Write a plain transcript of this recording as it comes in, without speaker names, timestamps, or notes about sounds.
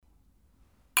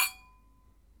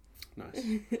Nice.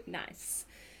 Nice.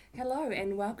 Hello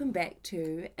and welcome back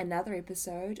to another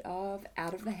episode of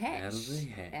Out of the Hatch. Out of the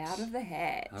Hatch. Out of the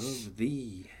Hatch. Out of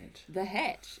the Hatch. The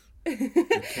Hatch.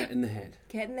 The Cat in the Hat.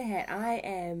 Cat in the Hat. I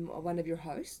am one of your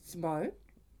hosts, Mo.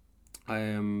 I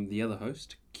am the other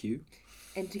host, Q.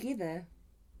 And together,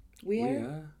 We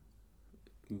are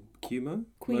Qmo?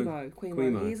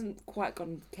 Quemo. He hasn't quite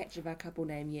gotten the catch of our couple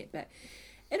name yet, but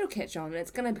it'll catch on.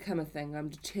 It's going to become a thing. I'm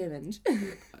determined.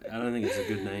 I don't think it's a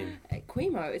good name.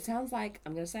 Quemo. It sounds like,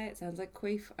 I'm going to say it sounds like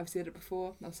queef. I've said it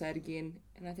before. I'll say it again.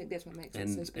 And I think that's what makes it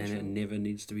so special. And it never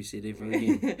needs to be said ever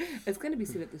again. It's going to be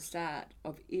said at the start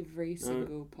of every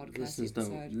single podcast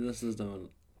episode. Listeners don't.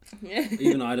 Yeah.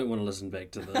 Even I don't want to listen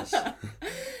back to this.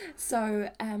 So,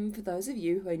 for those of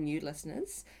you who are new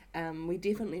listeners, we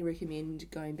definitely recommend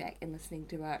going back and listening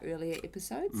to our earlier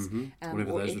episodes.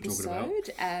 Whatever those we're talking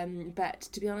about. But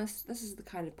to be honest, this is the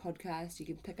kind of podcast you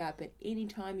can pick up at any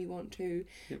time you want to.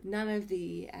 Yep. None of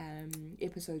the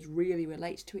episodes really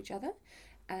relate to each other.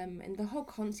 And the whole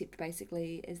concept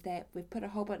basically is that we've put a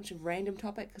whole bunch of random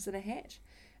topics in a hat.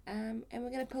 And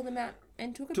we're going to pull them out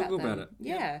and talk about them. It.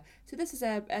 Yeah. Yep. So this is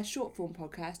a short form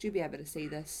podcast. You'll be able to see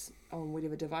this on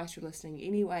whatever device you're listening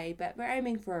anyway, but we're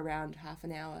aiming for around half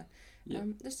an hour. Yep.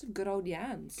 Just some good old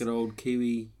yarns. Good old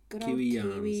Kiwi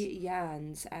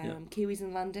yarns. Yep. Kiwis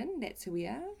in London, that's who we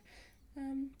are.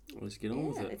 Let's get on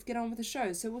with it. Let's get on with the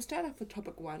show. So we'll start off with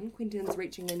topic 1. Quentin's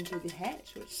reaching into the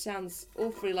hat, which sounds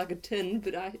awfully like a tin,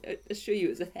 but I assure you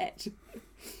it's a hat.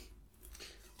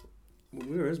 Well,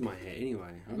 where is my hat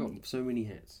anyway? I've got so many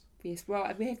hats. Yes,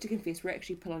 well, we have to confess, we're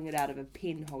actually pulling it out of a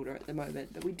pen holder at the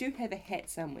moment, but we do have a hat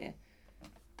somewhere.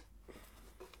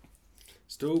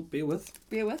 Still, bear with.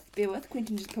 Bear with.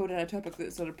 Quentin just pulled out a topic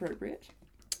that's not appropriate.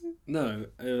 No,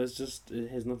 it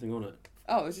has nothing on it.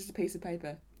 Oh, it's just a piece of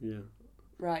paper. Yeah.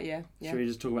 Right, yeah. Should we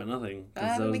just talk about nothing?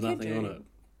 Because there was nothing on it.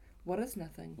 What is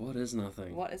nothing? What is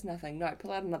nothing? What is nothing? No,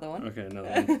 pull out another one. Okay, another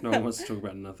one. No one wants to talk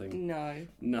about nothing. No.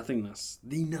 Nothingness.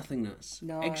 The nothingness.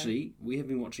 No. Actually, we have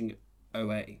been watching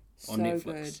OA on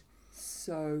Netflix.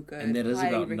 So good. And that is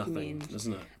Highly about recommend. nothing,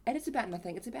 isn't it? It is about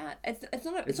nothing. It's not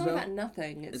about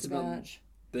nothing. It's about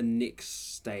the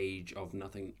next stage of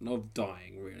nothing, of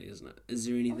dying, really, isn't it? Is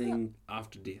there anything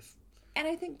after death? And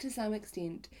I think to some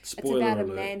extent, Spoiler it's about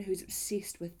alert. a man who's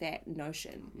obsessed with that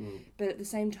notion. But at the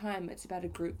same time, it's about a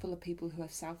group full of people who are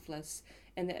selfless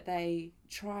and that they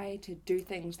try to do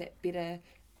things that better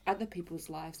other people's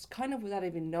lives, kind of without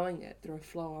even knowing it, through a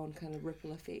flow-on kind of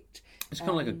ripple effect. It's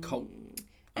kind of like a cult.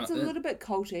 It's a little bit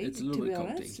culty, to be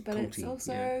honest, but it's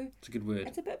also... Yeah, it's a good word.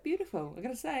 It's a bit beautiful, I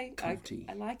gotta say. Culty.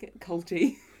 I like it.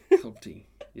 Culty. Culty.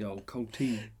 Yo,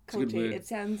 culty. It's a good Culty. word. It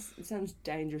sounds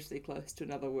dangerously close to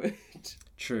another word.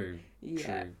 True.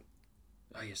 Yeah. True.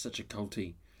 Oh, you're such a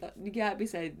culty. You can't be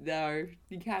saying, no,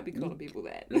 you can't be calling people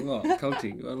that. What?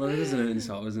 Culty? Well, it is an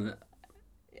insult, isn't it?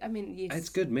 I mean, yes. It's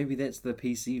good. Maybe that's the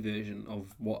PC version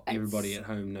of what everybody at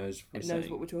home knows we're saying.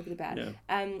 Knows what we're talking about. Yeah.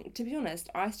 To be honest,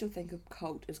 I still think a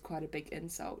cult is quite a big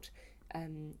insult.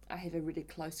 I have a really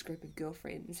close group of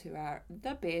girlfriends who are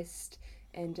the best,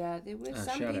 and there were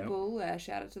some people,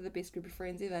 shout out to the best group of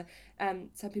friends ever,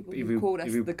 some people who called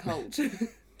us the cult.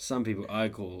 Some people I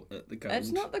call it the cult.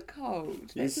 It's not the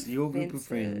cult. It's your group of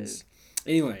friends.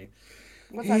 Anyway.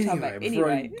 What's our topic? Before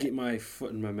I get my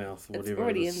foot in my mouth or whatever. It's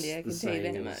already in there, I can tell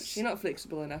you that much. You're not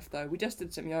flexible enough though. We just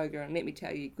did some yoga and let me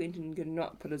tell you, Quentin could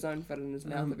not put his own foot in his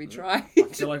mouth if he tried. I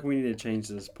feel like we need to change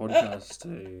this podcast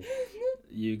to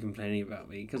you complaining about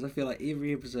me, because I feel like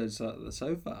every episode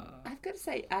so far... I've got to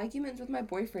say, Arguments with My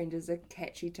Boyfriend is a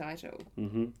catchy title.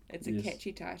 Mm-hmm. It's a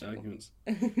catchy title. Arguments.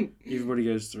 Everybody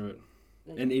goes through it.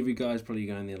 And every guy's probably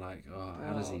going there like,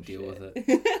 how does he deal with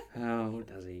it? How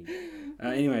does he?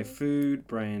 Anyway, food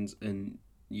brands in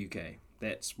UK.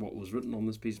 That's what was written on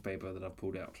this piece of paper that I've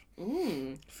pulled out.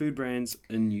 Food brands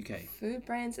in UK. Food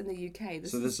brands in the UK.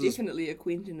 This is definitely a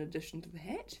Quentin addition to the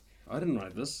hat. I didn't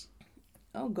write this.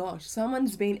 Oh gosh,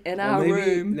 someone's been in our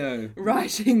room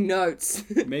writing notes.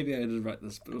 Maybe I did write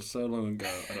this, but it was so long ago,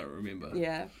 I don't remember.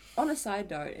 Yeah. On a side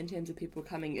note, in terms of people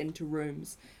coming into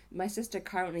rooms, my sister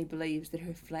currently believes that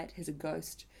her flat has a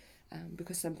ghost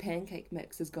because some pancake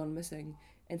mix has gone missing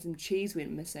and some cheese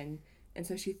went missing, and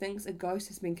so she thinks a ghost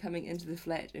has been coming into the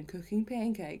flat and cooking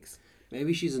pancakes.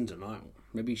 Maybe she's in denial.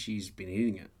 Maybe she's been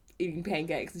eating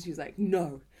pancakes, and she's like,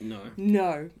 no.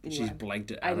 Anyway, she's Anyway,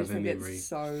 blanked it out of her memory. I just think it's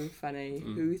so funny.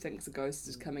 Who thinks a ghost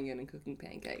is coming in and cooking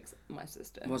pancakes? My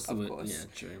sister, What's the of word? course. Yeah,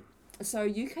 true. So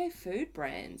UK food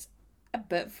brands, a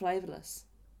bit flavourless,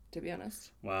 to be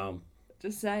honest. Wow.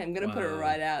 Just saying, I'm going to put it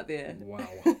right out there. Wow.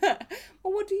 Well,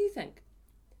 what do you think?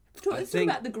 Let's talk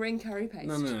about the green curry paste.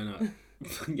 No.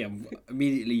 Yeah,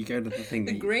 immediately you go to the thing.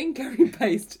 The green curry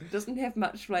paste doesn't have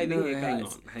much flavour No, here,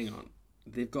 guys. hang on.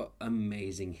 They've got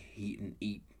amazing heat and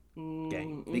eat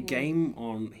game. Mm-hmm. The game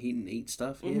on heat and eat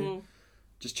stuff here. Mm-hmm.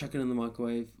 Just chuck it in the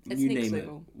microwave. It's you next name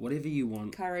level. it. Whatever you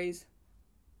want. Curries,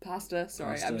 pasta.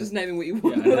 Sorry, Pasta. I'm just naming what you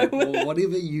Yeah, want. well,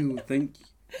 whatever you think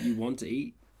you want to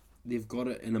eat, they've got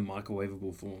it in a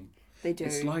microwavable form. They do.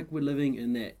 It's like we're living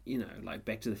in that, like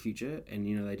Back to the Future,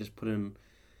 and they just put in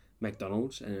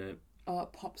McDonald's and it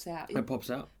Pops out. pops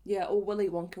out. Yeah, or Willy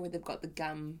Wonka where they've got the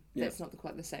gum. Yeah. That's not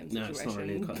quite the same No, situation. it's not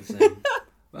really quite the same.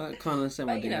 But kind of the same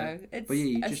But idea. it's But yeah,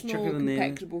 you a just small, chuck it in there.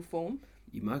 compactable form.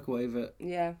 You microwave it,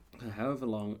 Yeah, however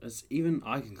long. It's even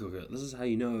I can cook it. This is how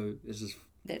you know this is.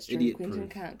 that's true. Idiot Quentin proof.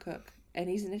 can't cook. And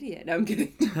he's an idiot. No, I'm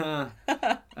kidding.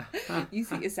 You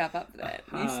set yourself up for that.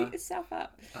 You set yourself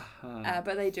up.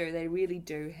 But they do. They really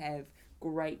do have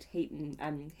great heat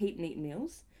and eat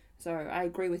meals. So I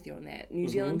agree with you on that. New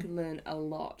Zealand can learn a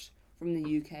lot from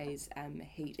the UK's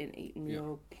heat and eat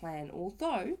meal plan.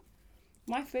 Although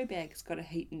my food bag's got a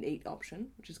heat and eat option,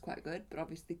 which is quite good, but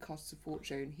obviously costs a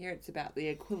fortune. Here it's about the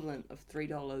equivalent of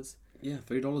 $3. Yeah,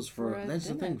 $3 for a that's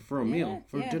the dinner. thing for a meal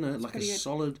for Yeah, dinner, it's like a pretty good.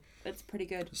 solid It's pretty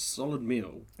good.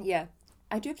 meal. Yeah.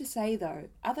 I do have to say, though,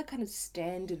 other kind of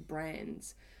standard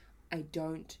brands I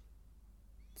don't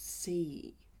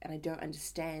see and I don't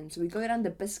understand. So we go down the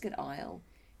biscuit aisle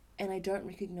and I don't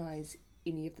recognise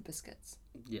any of the biscuits.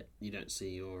 Yeah, you don't see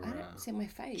your I don't see my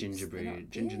face. gingerbread, They're not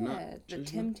ginger there. nut, The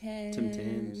ginger nut? Tim Tim Tams,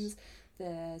 Tams.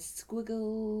 the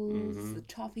Squiggles, Mhm. the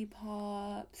Toffee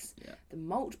Pops, Yeah. the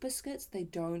malt biscuits. They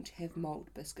don't have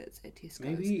malt biscuits at Tesco's.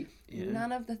 Maybe yeah.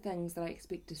 None of the things that I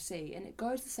expect to see. And it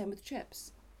goes the same with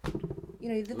chips.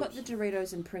 They've got the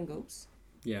Doritos and Pringles.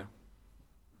 Yeah.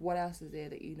 What else is there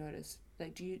that you notice?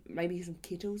 Like, maybe some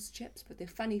Kettles chips, but they're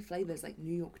funny flavours like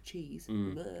New York cheese.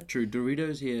 Bleh. True,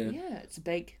 Doritos here, Yeah, it's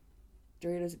big.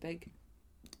 Doritos are big.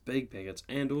 big packets,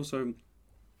 and also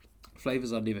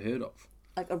flavors I'd never heard of.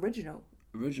 Like original.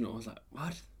 Original, I was like,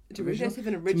 what? Doritos have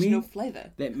an To original me,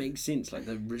 flavour. That makes sense, like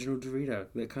the original Dorito.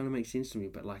 That kind of makes sense to me,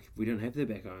 but like we don't have that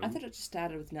back home. I thought it just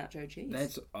started with nacho cheese.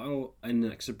 That's and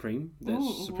like Supreme.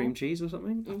 That's Supreme cheese or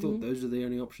something. I thought those are the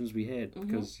only options we had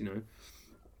because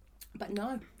But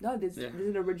no, there's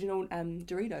an original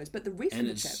Doritos. But the rest and of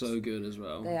the it's chips, so good as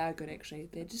well. they are good actually.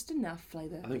 They're just enough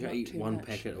flavour. I think not I eat too one much.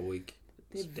 packet a week.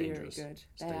 They're It's very dangerous. good.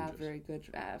 It's They are dangerous. very good.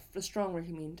 A strong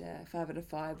recommend. 5 out of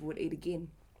 5 would eat again.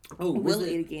 Oh, Will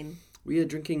eat again. we are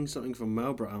drinking something from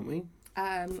Marlborough, aren't we?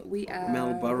 We are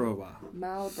Marlborough.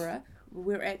 Marlborough.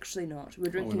 We're actually not. We're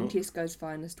drinking not? Tesco's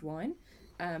finest wine.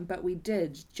 But we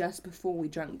did just before we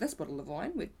drank this bottle of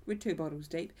wine. We're 2 bottles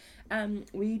deep.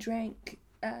 We drank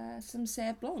some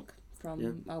Sauv Blanc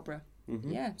from Marlborough.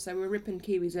 Mm-hmm. Yeah, so we're ripping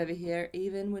Kiwis over here,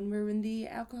 even when we're in the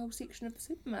alcohol section of the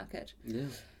supermarket. Yeah.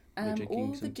 We're drinking All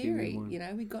the some Kiwi dairy,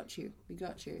 wine. we got you.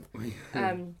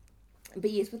 But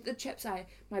yes, with the chips,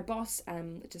 my boss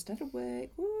just out of work.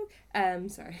 Woo,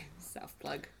 sorry, self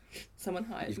plug. Someone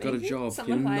hired You've me. got a job.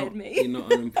 Someone hired me. You're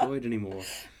not unemployed anymore.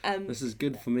 This is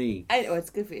good for me. I know it's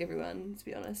good for everyone, to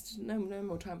be honest. No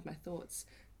more time for my thoughts.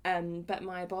 But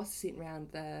my boss sent round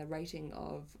the rating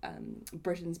of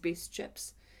Britain's best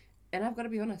chips, and I've got to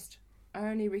be honest, I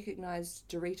only recognised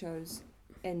Doritos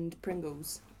and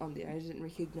Pringles on there. I didn't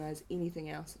recognise anything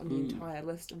else on the entire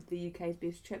list of the UK's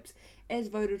best chips, as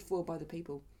voted for by the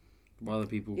people. By the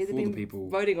people, Yeah, for they've the been people.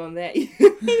 voting on that.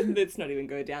 Let's not even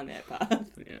go down that path.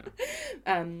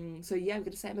 Yeah. So yeah, I'm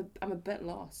gonna say I'm a bit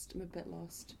lost.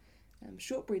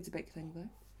 Shortbread's a big thing though.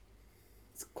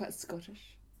 It's quite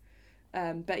Scottish.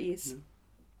 But yes.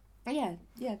 Yeah.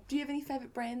 Do you have any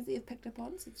favourite brands that you've picked up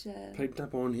on? Picked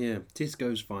up on here.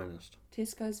 Tesco's finest.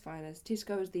 Tesco's finest.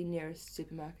 Tesco is the nearest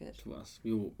supermarket. To us.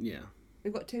 Yeah.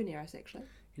 We've got 2 near us actually.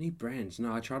 Any brands?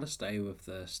 No, I try to stay with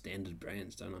the standard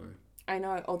brands, don't I? I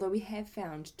know, although we have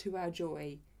found, to our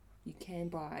joy, you can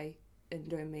buy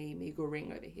Indomie Me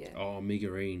Goreng over here. Oh,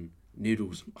 Megarine.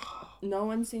 Noodles. No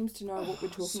one seems to know what we're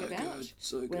talking so about good,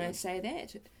 so when I good. say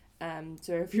that.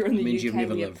 So if you're in the Means you've UK,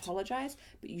 never we lived. apologise,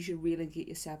 but you should really get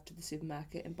yourself to the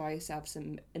supermarket and buy yourself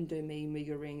some Indomie Me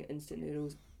Goreng instant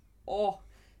noodles. Oh,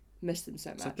 miss them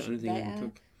so It's much. like the only thing They I can are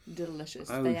cook. delicious.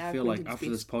 I They would are feel like Quentin's after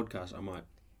this best. podcast, I might.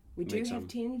 We do make have some.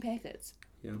 10 packets.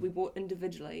 Yeah. We bought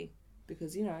individually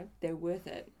because, they're worth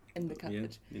it in the Yeah.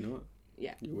 cupboard. You know what?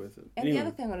 Yeah. You're worth it. And Anyway. the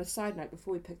other thing on a side note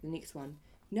before we pick the next one,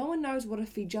 no one knows what a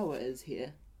feijoa is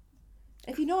here.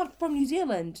 If you're not from New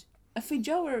Zealand, a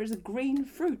feijoa is a green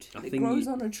fruit that grows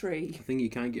on a tree. A thing you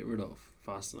can't get rid of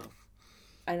fast enough.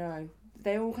 I know.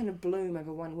 They all kind of bloom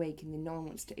over 1 week and then no one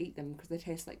wants to eat them because they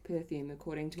taste like perfume,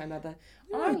 according to my mother.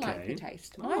 I like the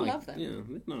taste. I love them. Yeah,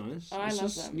 they're nice. I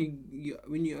love them.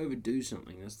 When you overdo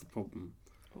something, that's the problem.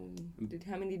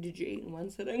 How many did you eat in one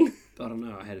sitting? I don't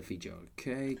know. I had a feed jar of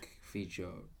cake, feed jar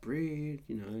of bread,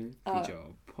 feed jar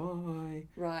of pie.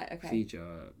 Right, okay. Feed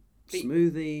jar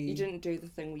smoothie. You didn't do the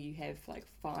thing where you have like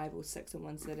 5 or 6 in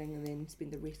one sitting and then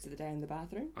spend the rest of the day in the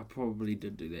bathroom? I probably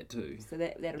did do that too. So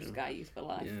that'll scar you for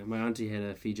life. Yeah, my auntie had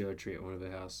a feed jar tree at one of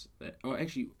her house.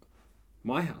 Actually,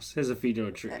 my house has a feed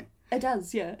jar tree. It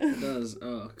does, yeah. It does.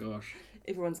 Oh gosh.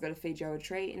 Everyone's got a feed jar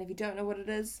tree, and if you don't know what it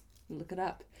is, look it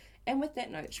up. And with that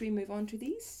note, should we move on to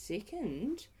the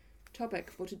second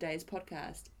topic for today's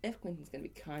podcast? If Quentin's going to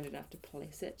be kind enough to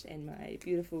place it in my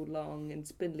beautiful, long and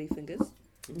spindly fingers,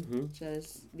 which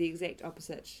is the exact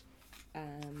opposite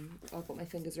of what my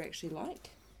fingers are actually like.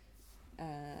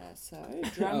 So,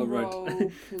 drum roll,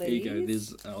 please. There you go,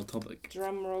 there's our topic.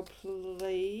 Drum roll,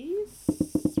 please.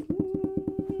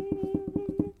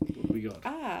 What have we got?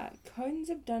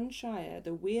 Cones of Dunshire,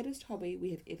 the weirdest hobby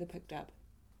we have ever picked up.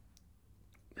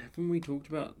 Haven't we talked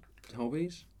about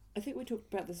hobbies? I think we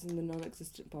talked about this in the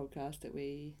non-existent podcast that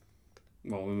we...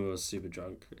 Well, when we were super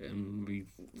drunk and we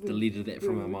deleted that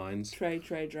from our minds. Tray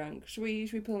drunk. Should we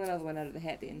pull another one out of the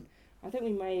hat then? I think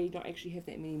we may not actually have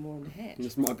that many more in the hat.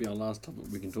 This might be our last topic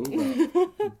we can talk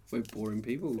about. We're boring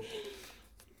people.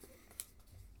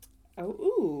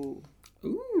 Oh,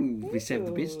 ooh. We saved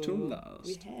the best till last.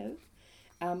 We have.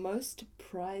 Our most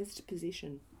prized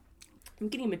possession. I'm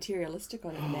getting materialistic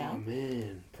on it now. Oh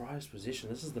man, prized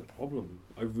possession. This is the problem.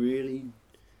 I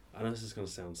know this is going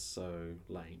to sound so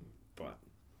lame, but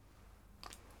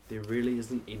there really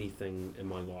isn't anything in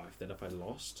my life that if I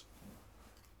lost,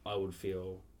 I would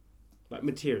feel, like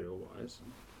material-wise,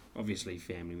 obviously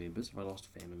family members. If I lost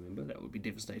a family member, that would be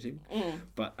devastating.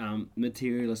 But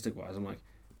materialistic-wise, I'm like,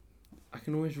 I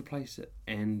can always replace it.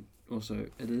 And also,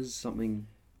 it is something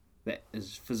that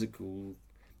is physical,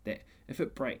 that if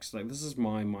it breaks, like this is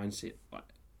my mindset,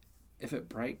 like if it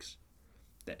breaks,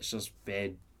 that's just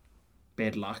bad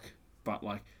luck, but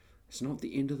like it's not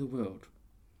the end of the world,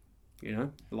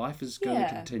 life is going to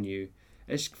continue.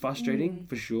 It's frustrating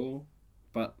for sure,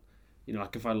 but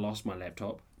like if I lost my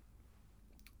laptop,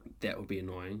 that would be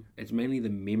annoying. It's mainly the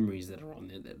memories that are on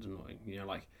there that's annoying,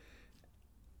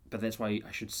 but that's why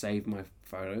I should save my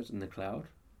photos in the cloud.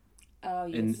 Oh,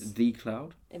 yes. In the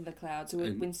cloud. In the cloud. So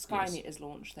when Skynet is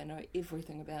launched, they know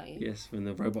everything about you. Yes, when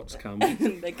the robots come.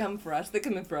 They come for us. They're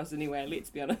coming for us anyway,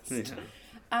 let's be honest.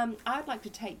 Yeah. I'd like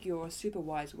to take your super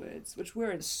wise words, which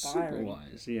were inspiring. Super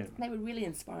wise, yeah. They were really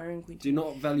inspiring. Do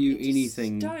not value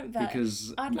anything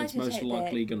because it's most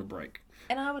likely going to break.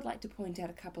 And I would like to point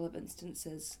out a couple of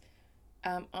instances.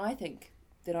 I think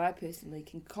that I personally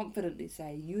can confidently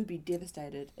say you would be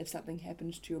devastated if something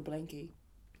happened to your blankie.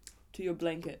 To your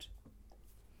blanket.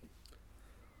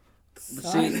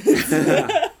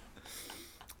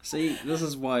 See, this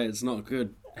is why it's not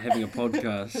good having a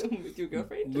podcast with your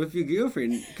girlfriend. With your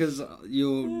girlfriend, because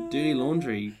your dirty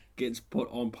laundry gets put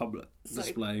on public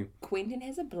display. Quentin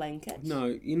has a blanket.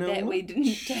 No, that we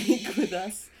didn't take with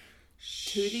us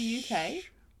to the UK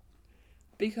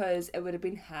because it would have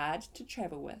been hard to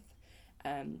travel with.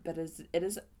 But it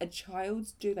is a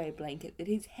child's duvet blanket that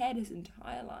he's had his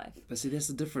entire life. But see, that's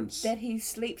the difference. That he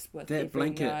sleeps with that every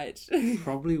blanket night.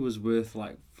 probably was worth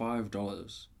like $5,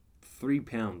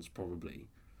 £3 probably.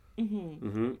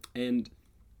 And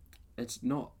it's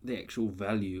not the actual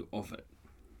value of it.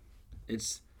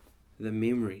 It's the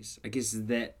memories. I guess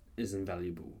that is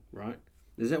invaluable, right?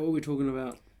 Is that what we're talking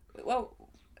about? Well,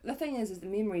 the thing is the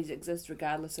memories exist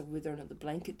regardless of whether or not the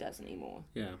blanket does anymore.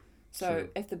 Yeah. So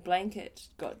if the blanket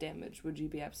got damaged, would you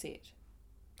be upset?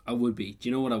 I would be. Do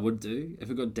you know what I would do? If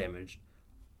it got damaged,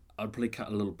 I'd probably cut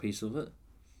a little piece of it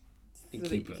and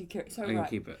keep it.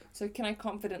 Keep it. So can I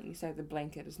confidently say the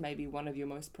blanket is maybe one of your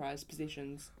most prized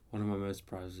possessions? One of my most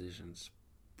prized possessions.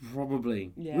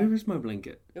 Probably. Yeah. Where is my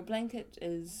blanket? Your blanket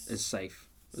is... It's safe.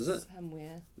 Is it?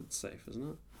 Somewhere. It's safe, isn't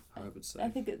it? I hope it's safe. I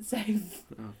think it's safe.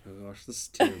 Oh my gosh, this is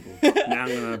terrible. Now I'm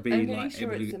going to be I'm like...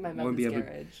 sure it's in my mother's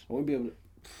garage. I won't be able to...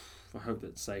 I hope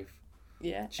it's safe.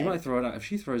 Yeah. She might throw it out. If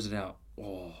she throws it out,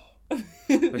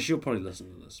 but she'll probably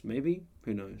listen to this. Maybe?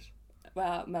 Who knows?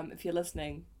 Well, Mum, if you're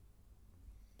listening,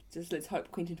 just let's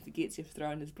hope Quentin forgets you've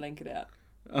thrown his blanket out.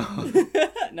 Oh.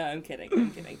 No, I'm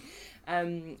kidding.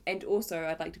 And also,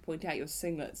 I'd like to point out your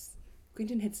singlets.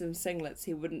 Quentin had some singlets.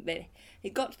 He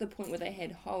got to the point where they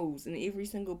had holes in every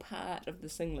single part of the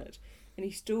singlet, and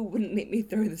he still wouldn't let me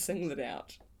throw the singlet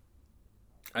out.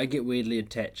 I get weirdly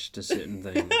attached to certain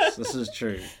things. This is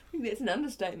true. I think that's an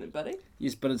understatement, buddy.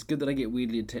 Yes, but it's good that I get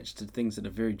weirdly attached to things that are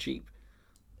very cheap.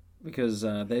 Because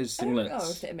those singlets... I don't know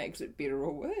if that makes it better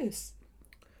or worse.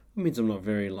 It means I'm not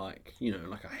very like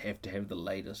I have to have the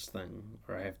latest thing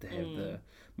or I have to have the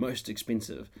most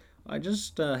expensive. I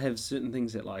just have certain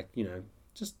things that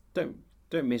just don't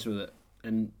mess with it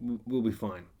and we'll be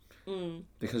fine.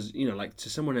 Because, to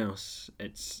someone else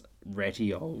it's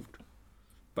ratty old,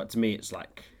 but to me it's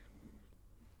like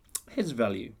it has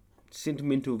value,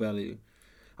 sentimental value.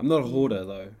 I'm not a hoarder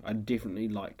though. I definitely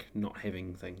like not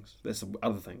having things. That's the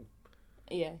other thing.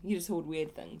 Yeah, you just hoard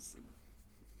weird things.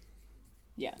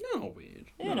 Yeah. They're not weird.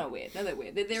 They're not weird. No, they're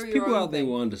weird. They're your people own out there thing.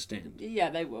 will understand. Yeah,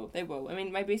 they will. They will. I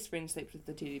mean, my best friend slept with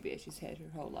the teddy bear she's had her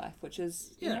whole life, which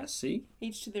is, see?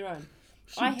 each to their own.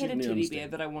 She I had a definitely teddy bear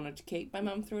understand. that I wanted to keep. My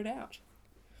mum threw it out.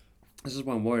 This is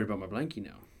why I'm worried about my blankie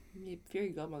now. Yeah, fairy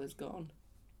godmother's gone.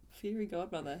 Fairy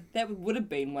godmother. That would have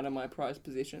been one of my prized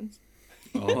possessions.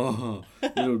 Oh,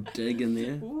 little dig in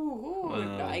there. Ooh,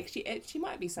 Wow. no, actually, she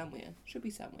might be somewhere. Should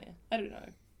be somewhere. I don't know.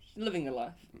 She's living a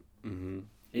life. Mm-hmm.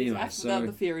 Anyway, I forgot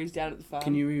the fairies down at the farm.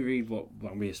 can you reread what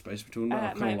we're supposed to be talking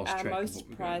about? I've kind of lost track of what most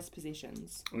we're prized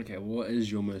possessions. going. Okay, what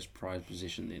is your most prized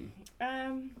possession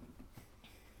then?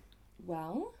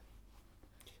 Well,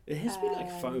 It has to be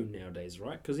like phone nowadays,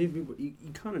 right? Because you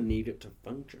kind of need it to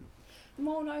function.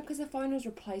 well, no, because a phone is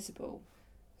replaceable.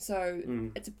 So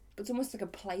it's almost like a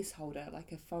placeholder.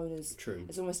 Like a phone is True.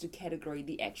 It's almost a category.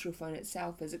 The actual phone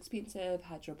itself is expensive,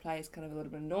 hard to replace, kind of a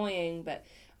little bit annoying, but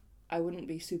I wouldn't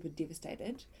be super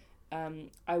devastated.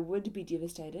 I would be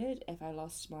devastated if I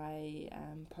lost my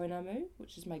Pounamu,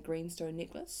 which is my greenstone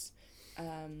necklace.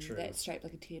 True. That's shaped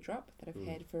like a teardrop that I've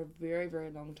had for a very,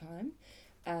 very long time.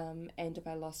 And if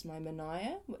I lost my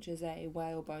Manaya, which is a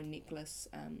whalebone necklace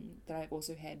that I've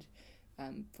also had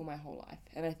for my whole life.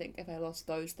 And I think if I lost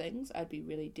those things, I'd be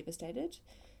really devastated.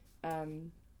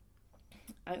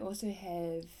 I also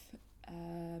have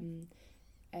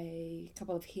a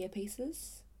couple of hair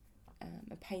pieces,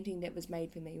 a painting that was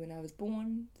made for me when I was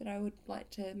born that I would like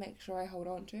to make sure I hold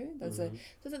on to. So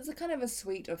it's a kind of a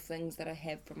suite of things that I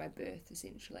have from my birth,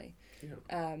 essentially.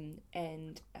 Yeah.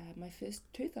 And my first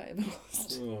tooth I ever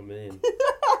lost. Oh man.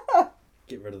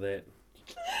 Get rid of that.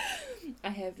 I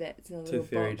have that. It's in a little Tooth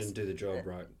fairy box. didn't do the job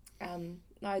right.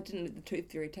 No, I didn't let the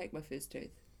tooth fairy take my first tooth.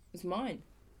 It was mine.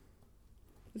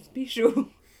 It's special.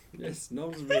 It's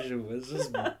not special. It's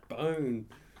just bone.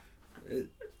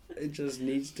 It just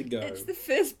needs to go. It's the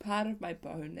first part of my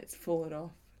bone that's fallen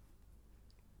off.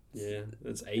 Yeah,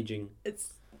 it's aging.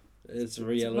 It's a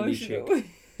reality check.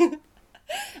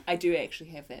 I do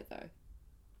actually have that though.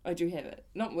 I do have it.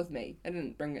 Not with me. I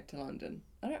didn't bring it to London.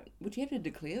 Would you have to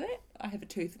declare that? I have a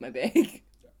tooth in my bag.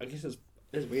 I guess it's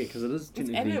weird because it is It's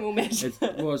technically. animal matter.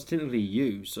 It's technically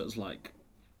you, so it's like.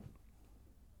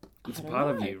 It's a I don't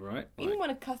part of know. you, right? Like, Anyone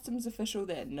a customs official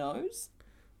that knows?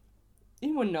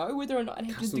 Anyone know whether or not I have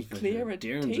to customs declare a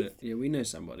official. Darren's teeth? it. Yeah, we know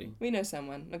somebody. We know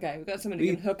someone. Okay, we've got someone who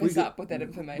can hook us up with that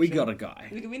information. We got a guy.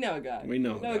 We know a guy. We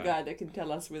know a a guy. guy that can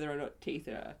tell us whether or not teeth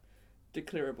are a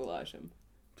declarable item.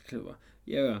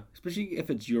 Yeah, especially if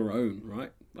it's your own,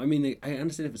 right? I mean, I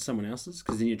understand if it's someone else's,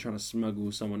 because then you're trying to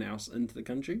smuggle someone else into the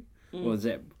country. Or is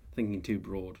that thinking too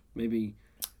broad? Maybe.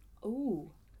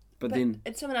 Ooh. But then.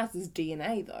 It's someone else's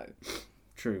DNA, though.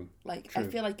 True. I True.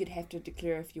 feel like you'd have to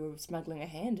declare if you were smuggling a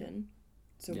hand in.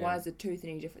 So Yeah. why is a tooth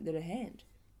any different than a hand?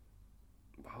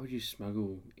 Why would you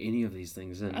smuggle any of these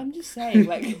things in? I'm just saying,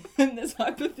 in this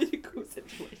hypothetical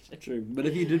situation. True. But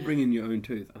if you did bring in your own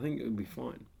tooth, I think it would be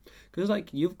fine. Because,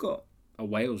 you've got a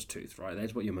whale's tooth, right?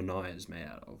 That's what your Manaya is made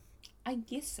out of. I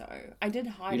guess so. I did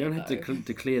hide it, You don't have though. to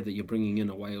declare that you're bringing in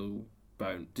a whale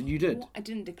bone. You did? Well, I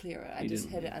didn't declare it. I You just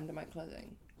didn't. hid it under my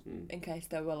clothing. In case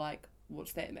they were like,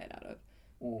 what's that made out of?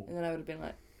 And then I would have been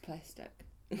like, plastic.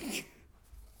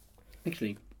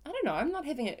 Actually, I don't know. I'm not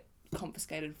having it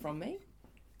confiscated from me.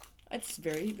 It's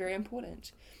very, very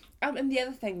important. And the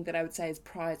other thing that I would say is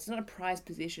prize. It's not a prized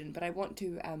possession, but I want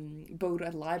to build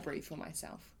a library for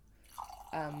myself.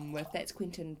 If that's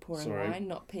Quentin pouring Sorry. wine,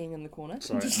 not peeing in the corner.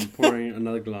 sorry, I'm pouring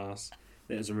another glass.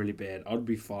 That is really bad. I'd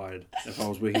be fired if I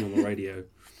was working on the radio.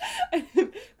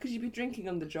 Because you'd be drinking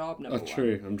on the job, number one.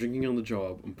 True. I'm drinking on the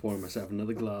job. I'm pouring myself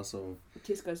another glass of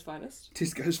Tesco's finest.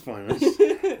 Tesco's finest.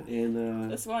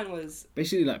 And This wine was...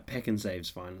 basically like Pack and Save's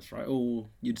finest, right? Or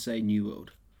you'd say New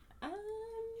World.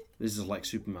 This is like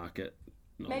supermarket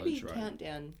knowledge, Maybe right?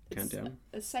 Countdown. It's Countdown?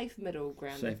 a safe middle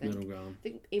ground, I Safe think. middle ground. I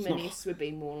think It's not- M&S would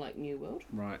be more like New World.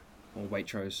 Right. Or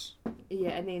Waitrose.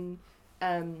 Yeah, and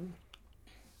then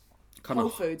Kind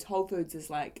of Whole Foods is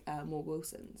like more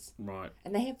Wilson's, right.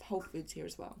 and they have Whole Foods here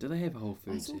as well. Do they have Whole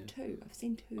I Foods saw here? two. I've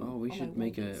seen two. Oh, we on should my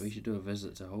make wanders. we should do a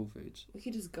visit to Whole Foods. We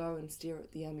could just go and stare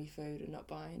at the yummy food and not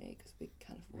buy any because we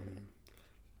can't afford it.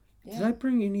 Yeah. Did I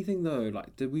bring anything though?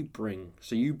 Like, did we bring?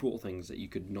 So you brought things that you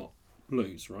could not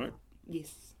lose, right?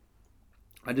 Yes.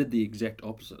 I did the exact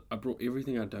opposite. I brought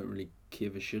everything I don't really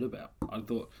give a shit about. I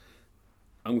thought,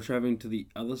 I'm traveling to the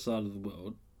other side of the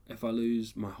world. If I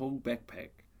lose my whole backpack,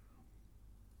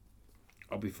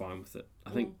 I'll be fine with it.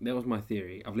 I think that was my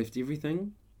theory. I've left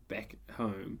everything back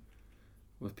home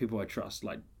with people I trust.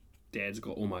 Like, Dad's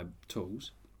got all my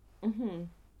tools. Mm-hmm.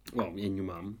 Well, and your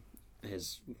mum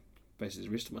has basically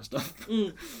the rest of my stuff.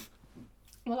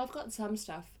 Well, I've got some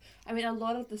stuff. I mean, a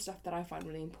lot of the stuff that I find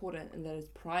really important and that is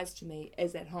prized to me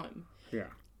is at home. Yeah.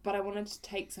 But I wanted to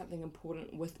take something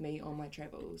important with me on my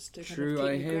travels to kind True, of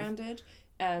I keep me have- grounded.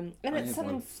 And it's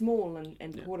something one. small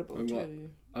and portable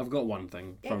I've got one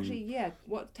thing from Actually, yeah.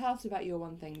 Tell us about your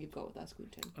one thing you've got with us,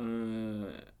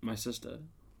 Quentin. My sister.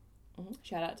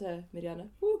 Shout out to Mariana.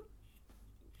 Woo.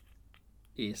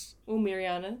 Yes. Or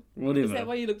Mariana. Whatever. Is that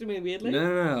why you looked at me weirdly?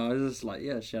 No. I was just like,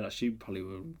 yeah, shout out. She probably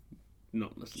will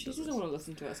not listen She to this. doesn't want to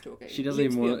listen to us talking. She doesn't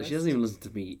even want. She doesn't even listen to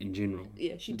me in general.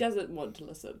 Yeah, she doesn't want to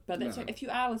listen. But that's No. right. If you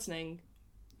are listening,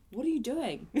 what are you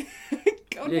doing?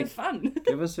 Go and Yeah. have fun.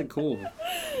 Give us a call.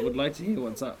 Would like to hear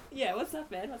what's up. Yeah, what's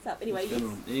up, man? What's up? Anyway, What's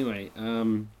going on? Anyway,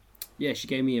 yeah, she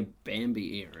gave me a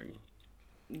Bambi earring,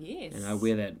 yes. and I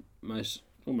wear that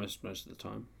almost most of the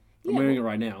time. I'm Yeah, wearing it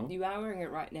right now. You are wearing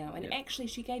it right now. And Yeah. actually,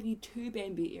 she gave you 2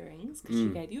 Bambi earrings because she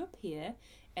gave you a pair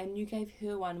and you gave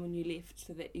her one when you left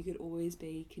so that you could always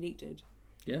be connected,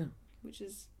 Yeah, which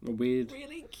is a weird.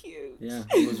 really cute. Yeah,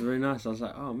 it was very nice. I was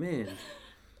like, oh man.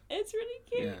 It's really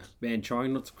cute. Yeah, man,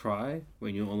 trying not to cry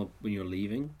when you're when you're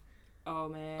leaving. Oh,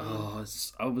 man. Oh,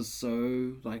 I was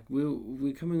so like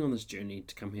we're coming on this journey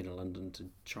to come here to London to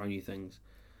try new things,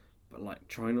 but like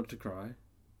trying not to cry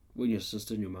when your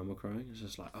sister and your mum were crying. It's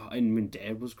just like, oh, and when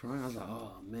Dad was crying, I was like,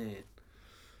 oh man.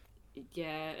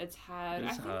 Yeah, it's hard.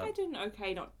 It's I think hard. I did an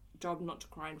okay job not to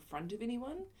cry in front of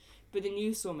anyone, but then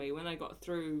you saw me when I got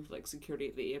through like security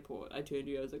at the airport. I turned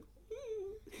to you. I was like,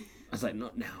 I was like,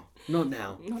 not now, not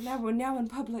now. not now. We're now in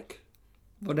public.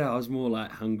 But now I was more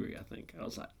like hungry. I think I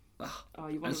was like, oh, Oh,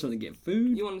 you I just wanted want to get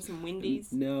food. you wanted some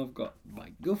Wendy's. Now I've got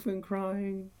my girlfriend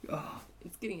crying. Oh.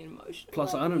 It's getting emotional.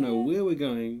 Plus, I don't know where we're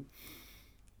going.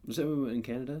 Was that when we were in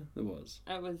Canada? It was.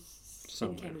 I was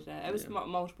Somewhere. in Canada. It was Yeah.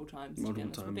 multiple times. To be Multiple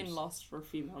honest. We've been times. lost for a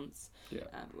few months. Yeah.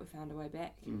 But we found our way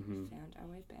back. Mhm. Found our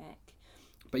way back.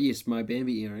 But yes, my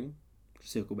Bambi earring.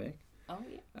 Circle back. Oh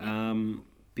yeah.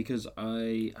 Because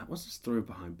what's the story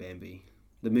behind Bambi?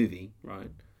 The movie, right?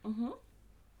 Mhm.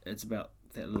 It's about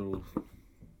that little.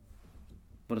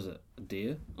 What is it? A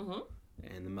deer, Mhm.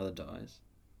 and the mother dies.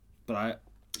 But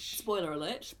Spoiler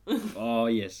alert. Oh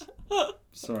yes.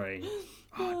 Sorry.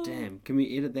 Oh damn. Can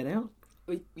we edit that out?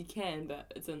 we can,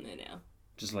 but it's in there now.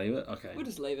 Just leave it. Okay. We'll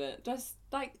just leave it. Just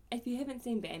like if you haven't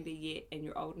seen Bambi yet and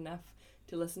you're old enough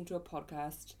to listen to a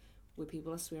podcast where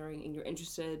people are swearing and you're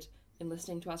interested in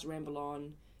listening to us ramble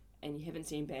on and you haven't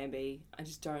seen Bambi, I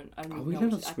don't Are we know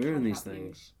allowed what to I swear in can't these help you.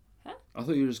 things? Huh? I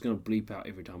thought you were just gonna bleep out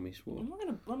every time we swore. What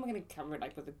am I gonna cover it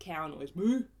like with a cow noise?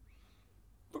 Moo.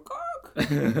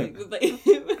 Like,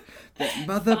 That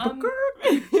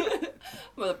motherfucker.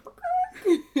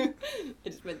 Motherfucker. I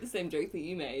just made the same joke that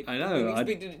you made. I know, I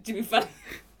expected it to be funny.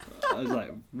 I was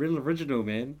like, real original,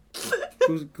 man.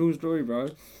 Cool story, bro.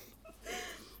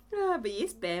 But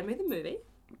yes, Bambi the movie.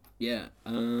 Yeah,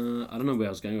 I don't know where I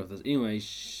was going with this. Anyway,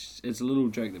 it's a little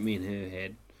joke that me and her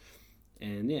had.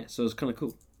 And yeah, so it's kind of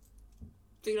cool.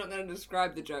 So you're not going to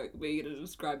describe the joke, but you're going to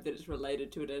describe that it's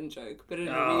related to an in-joke, but in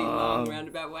a really long,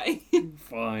 roundabout way.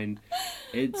 Fine.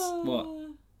 It's what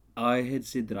I had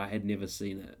said that I had never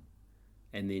seen it.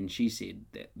 And then she said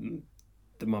that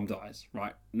the mum dies,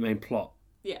 right? The main plot.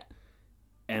 Yeah.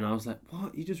 And I was like,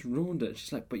 what? You just ruined it.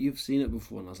 She's like, but you've seen it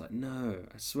before. And I was like, no,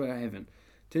 I swear I haven't.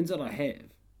 Turns out I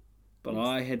have. But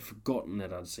I had forgotten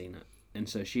that I'd seen it. And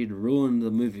so she had ruined the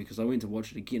movie because I went to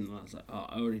watch it again and I was like, oh,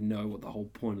 I already know what the whole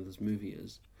point of this movie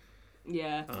is.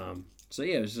 Yeah. So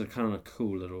yeah, it was just a kind of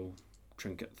cool little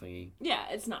trinket thingy. Yeah,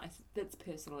 it's nice. It's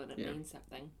personal and it Yeah. means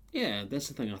something. Yeah, that's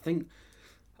the thing. I think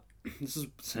this is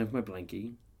same with my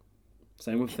blankie.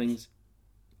 Same with things.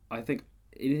 I think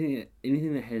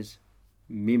anything that has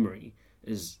memory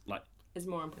is like It's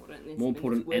more important than more something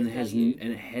important that's and worth has value.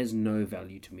 and it has no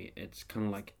value to me. It's kind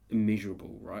of like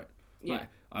immeasurable, right? Yeah. Like,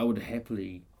 I would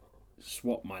happily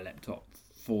swap my laptop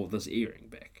for this earring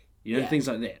back. You know, Yeah. things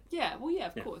like that. Yeah, well, yeah,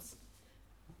 of Yeah. course.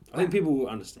 I think people will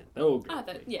understand. They'll agree.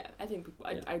 I think people,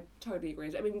 I totally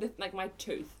agree. I mean, like my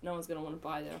tooth, no one's going to want to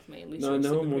buy that off me unless No, you're no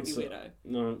a one super wants creepy it. weirdo.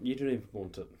 No, you don't even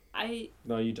want it.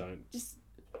 No, you don't.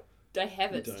 I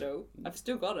have it don't. still. I've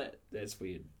still got it. That's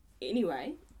weird.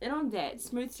 Anyway, and on that,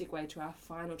 smooth segue to our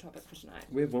final topic for tonight.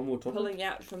 We have one more topic? Pulling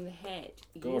out from the hat.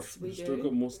 Gosh, Yes, we we've do. still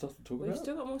got more stuff to talk We've about?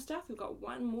 still got more stuff. We've got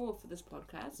one more for this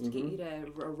podcast to get you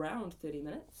to around 30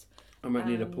 minutes. I might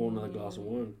need to pour another glass of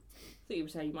wine. I thought you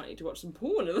would say you might need to watch some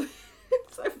porn.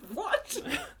 So what?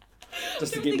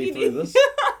 Just to get me through this.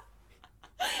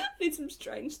 Need some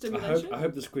strange stimulation. I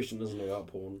hope this question isn't about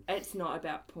porn. It's not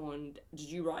about porn. Did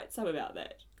you write some about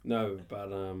that? No, but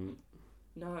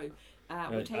No.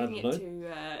 We're taking it to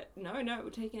we're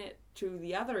taking it to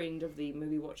the other end of the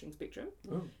movie watching spectrum.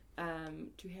 Oh.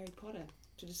 To Harry Potter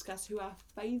to discuss who our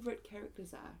favourite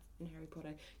characters are in Harry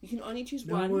Potter. You can only choose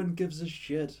no one. one gives a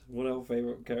shit what our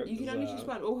favourite characters are. You can only choose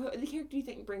one, or the character you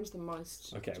think brings the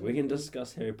most. Okay, we can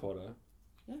discuss Harry Potter.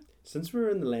 Yeah. Since we're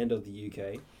in the land of the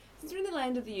UK. Since we're in the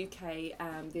land of the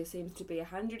UK, there seems to be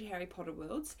 100 Harry Potter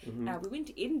worlds. Mm-hmm. We went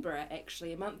to Edinburgh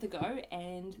actually a month ago,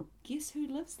 and guess who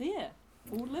lives there?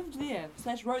 Or lived there,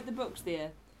 / wrote the books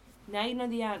there. Now you know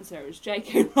the answer. It's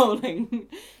J.K. Rowling.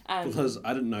 Because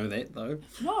I didn't know that though.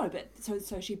 No, but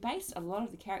so she based a lot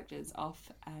of the characters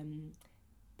off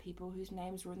people whose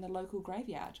names were in the local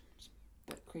graveyard. It's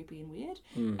a bit creepy and weird.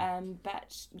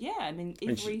 But yeah, I mean,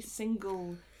 every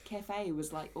single cafe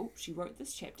was like, oh, she wrote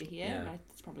this chapter here. Yeah. And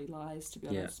it's probably lies, to be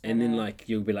Yeah, honest. and then like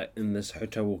you'll be like, in this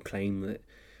hotel will claim that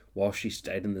while she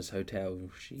stayed in this hotel,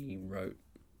 she wrote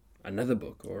another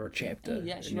book or a chapter.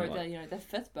 Yeah, she wrote the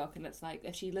fifth book, and it's like,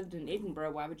 if she lived in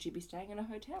Edinburgh, why would she be staying in a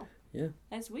hotel? Yeah.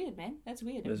 That's weird, man. That's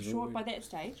weird. That's I'm sure weird. by that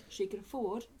stage, she could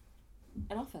afford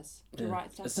an office to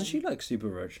write stuff Isn't in. she like super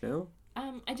rich now?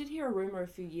 I did hear a rumour a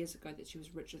few years ago that she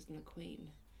was richer than the Queen.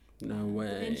 No way.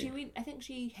 But then she went, I think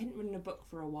she hadn't written a book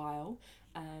for a while.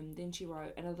 Then she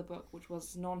wrote another book which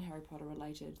was non-Harry Potter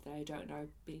related that I don't know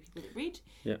many people that read.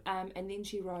 Yeah. And then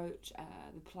she wrote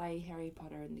the play Harry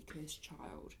Potter and the Cursed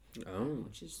Child,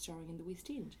 which is showing in the West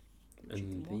End.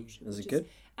 Is it good?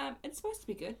 It's supposed to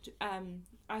be good.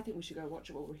 I think we should go watch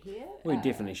it while we're here. We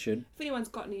definitely should. If anyone's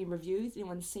got any reviews,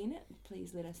 anyone's seen it,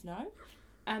 please let us know.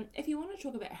 If you want to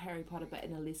talk about Harry Potter but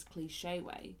in a less cliche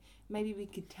way, maybe we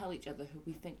could tell each other who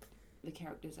we think the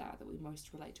characters are that we most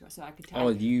relate to. So I could tell. Oh,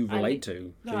 you relate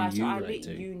to? No, I let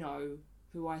you know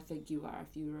who I think you are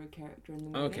if you were a character in the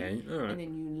movie. Okay, alright. And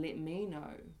then you let me know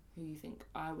who you think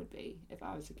I would be if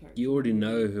I was a character. You already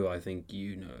know who I think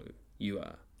you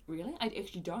are. Really? I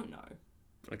actually don't know.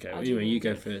 Okay, well, anyway, you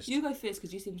go first. You go first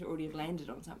because you seem to already have landed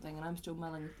on something and I'm still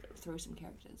mulling through some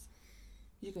characters.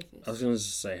 You go first. I was going to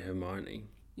say Hermione.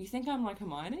 You think I'm like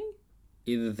Hermione?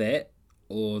 Either that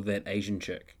or that Asian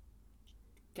chick.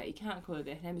 Okay, you can't call her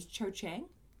that. Her name is Cho Chang.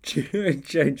 Cho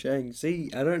Chang. See,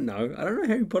 I don't know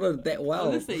Harry Potter that well.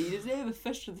 Honestly, you deserve a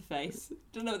fish to the face.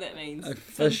 Don't know what that means. A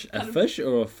fish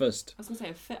or a fist? I was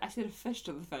going to say I said a fish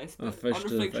to the face. A fish on to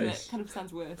the reflection, face. that kind of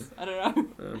sounds worse. I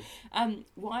don't know.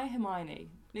 Why Hermione?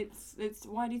 Let's.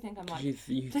 Why do you think I'm like? You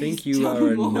please think you tell are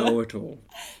me a more. know-it-all.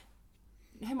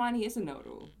 Hermione is a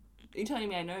know-it-all. You're telling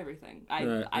me I know everything.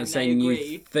 No, I I'm saying agree.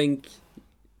 you think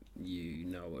you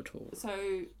know it all.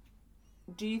 So,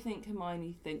 do you think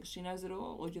Hermione thinks she knows it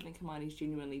all, or do you think Hermione's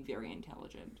genuinely very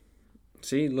intelligent?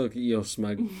 See, look, you're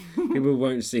smug. People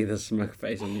won't see the smug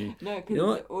face on you. No, because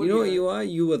You know what you are?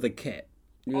 You are the cat.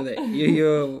 You're that.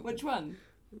 You're. Which one?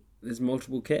 There's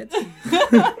multiple cats.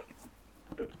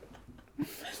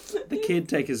 The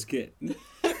caretaker's cat.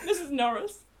 Mrs.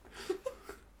 Norris.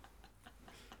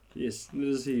 Yes, that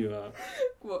is who you are.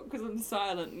 What? Because I'm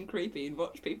silent and creepy and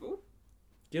watch people.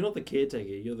 You're not the caretaker.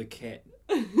 You're the cat.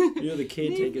 You're the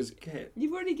caretaker's cat.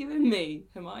 You've already given me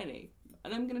Hermione,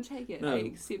 and I'm gonna take it. No, I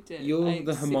accept it. You're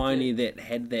the Hermione that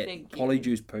had that Thank you.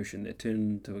 polyjuice potion that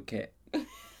turned into a cat.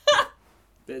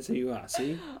 That's who you are.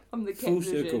 See, I'm the cat full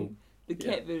version. circle. The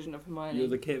cat version of Hermione. You're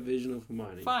the cat version of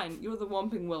Hermione. Fine. You're the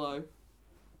Whomping Willow.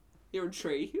 You're a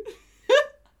tree.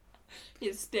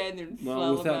 You stand there and Well,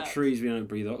 flail without about. trees, we don't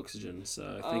breathe oxygen.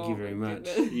 So thank you Oh very my much.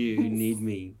 goodness. You need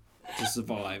me to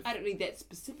survive. I don't need that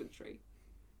specific tree.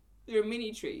 There are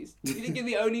many trees. You think you're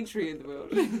the only tree in the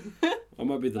world. I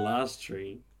might be the last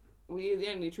tree. Well, you're the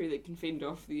only tree that can fend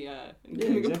off the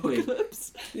exactly.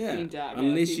 apocalypse. Yeah, Being dark,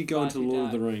 unless being you go far into too Lord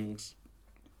of dark. the Rings.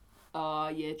 Oh,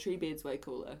 yeah, tree bed's way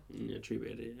cooler. Yeah, tree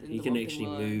bed. Yeah. And He the can Whomping actually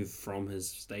Willow. move from his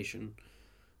station.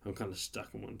 I'm kind of stuck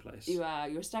in one place. You are.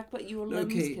 You're stuck, but your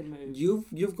limbs can move.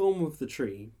 You've gone with the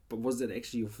tree, but was that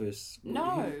actually your first?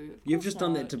 No, You've of just course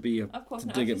done not. that to be Of course to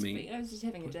not. dig I at was me. I was just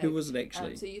having a dig. Who was it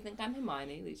actually? So you think I'm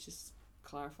Hermione? Let's just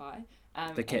clarify.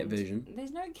 The cat version.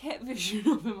 There's no cat version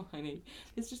of Hermione.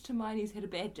 It's just Hermione's had a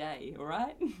bad day,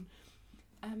 alright? Who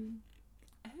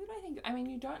do I think... I mean,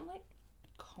 you don't like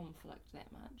conflict that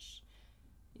much.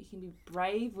 You can be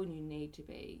brave when you need to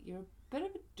be. You're a bit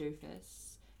of a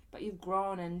doofus, but you've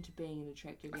grown into being an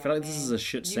attractive young I feel like man. this is a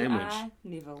shit sandwich. You are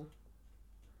Neville.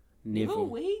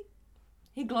 Neville.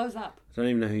 He glows up. I don't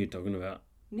even know who you're talking about.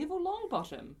 Neville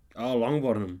Longbottom. Oh,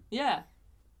 Longbottom. Yeah.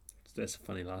 That's a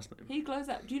funny last name. He glows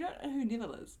up. Do you not know who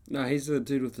Neville is? No, he's the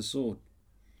dude with the sword.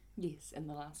 Yes, in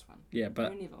the last one. Yeah,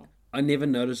 but Neville. I never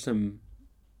noticed him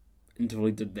until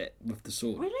he did that with the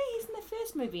sword. Really? He's in the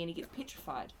first movie and he gets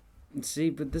petrified. See,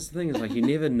 but this thing is like you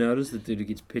never notice the dude who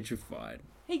gets petrified.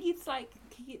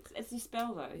 It's a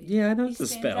spell though. Yeah, I know it's a He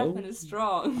stands spell. up and is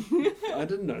strong. I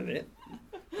didn't know that.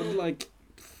 But like,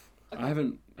 Okay. I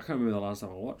can't remember the last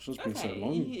time I watched. It's been so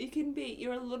long. You can be,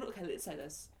 you're a little, okay, let's say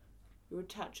this. You're a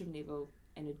touch of Neville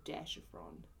and a dash of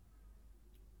Ron.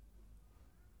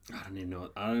 I don't even know.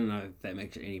 I don't know if that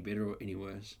makes it any better or any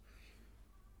worse.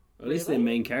 At least Really? they're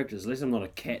main characters. At least I'm not a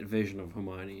cat version of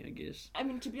Hermione, I guess. I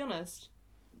mean, to be honest,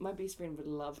 my best friend would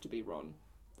love to be Ron.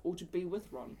 Or to be with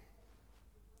Ron.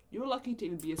 You're lucky to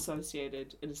even be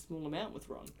associated in a small amount with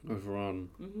Ron. With Ron.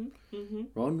 Mm-hmm.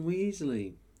 Ron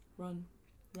Weasley. Ron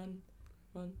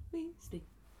Weasley.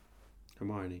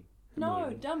 Hermione.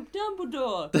 No,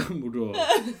 Dumbledore. Dumbledore.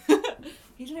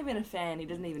 He's not even a fan. He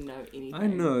doesn't even know anything. I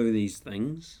know these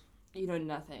things. You know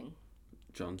nothing.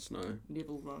 Jon Snow.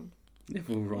 Neville Ron.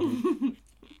 Neville Ron.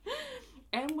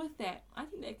 And with that, I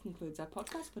think that concludes our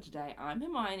podcast for today. I'm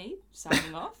Hermione,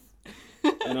 signing off.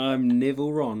 And I'm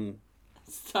Neville Ron.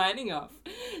 Signing off.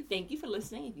 Thank you for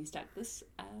listening if you stuck this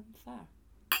far.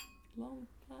 Long.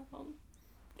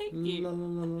 Thank you. La, la,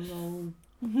 la, la,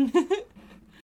 la.